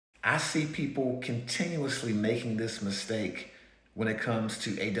I see people continuously making this mistake when it comes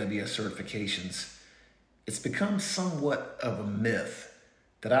to AWS certifications. It's become somewhat of a myth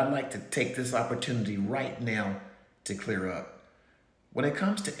that I'd like to take this opportunity right now to clear up. When it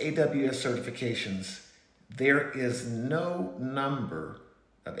comes to AWS certifications, there is no number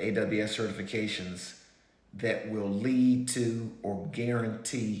of AWS certifications that will lead to or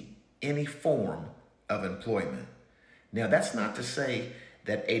guarantee any form of employment. Now, that's not to say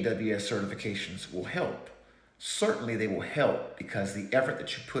that AWS certifications will help. Certainly, they will help because the effort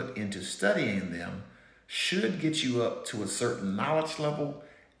that you put into studying them should get you up to a certain knowledge level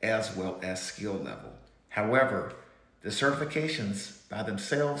as well as skill level. However, the certifications by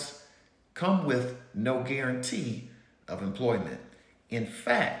themselves come with no guarantee of employment. In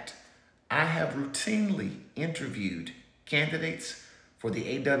fact, I have routinely interviewed candidates for the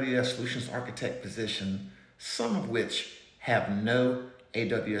AWS Solutions Architect position, some of which have no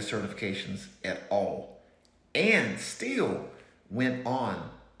AWS certifications at all, and still went on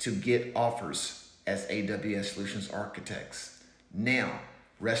to get offers as AWS Solutions Architects. Now,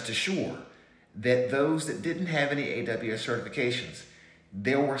 rest assured that those that didn't have any AWS certifications,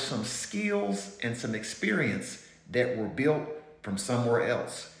 there were some skills and some experience that were built from somewhere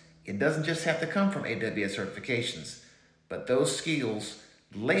else. It doesn't just have to come from AWS certifications, but those skills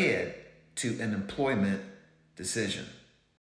led to an employment decision.